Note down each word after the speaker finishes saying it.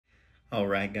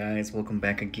Alright guys, welcome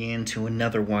back again to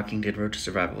another Walking Dead Road to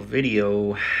Survival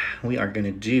video. We are going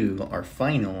to do our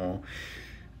final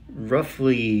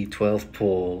roughly 12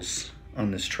 pulls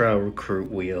on this trial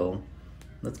recruit wheel.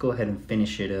 Let's go ahead and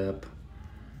finish it up.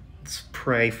 Let's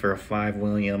pray for a 5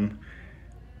 William.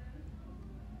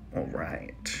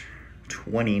 Alright,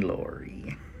 20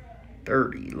 Lori,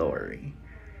 30 Lori,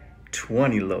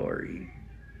 20 Lori,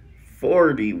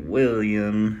 40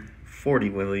 William, 40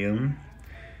 William,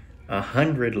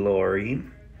 100 Lori,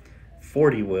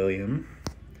 40 William,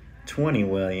 20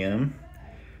 William,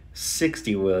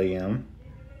 60 William,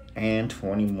 and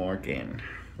 20 Morgan.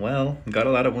 Well, got a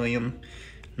lot of William,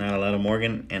 not a lot of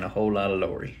Morgan, and a whole lot of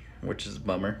Lori, which is a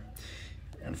bummer.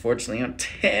 Unfortunately, I'm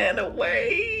 10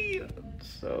 away,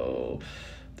 so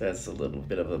that's a little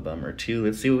bit of a bummer too.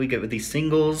 Let's see what we get with these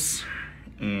singles.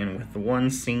 And with the one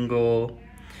single,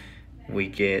 we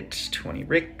get 20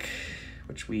 Rick,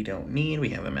 which we don't need. We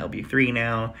have MLB3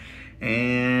 now,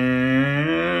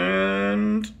 and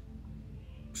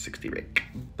 60 Rick.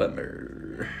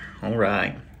 Bummer. All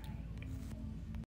right.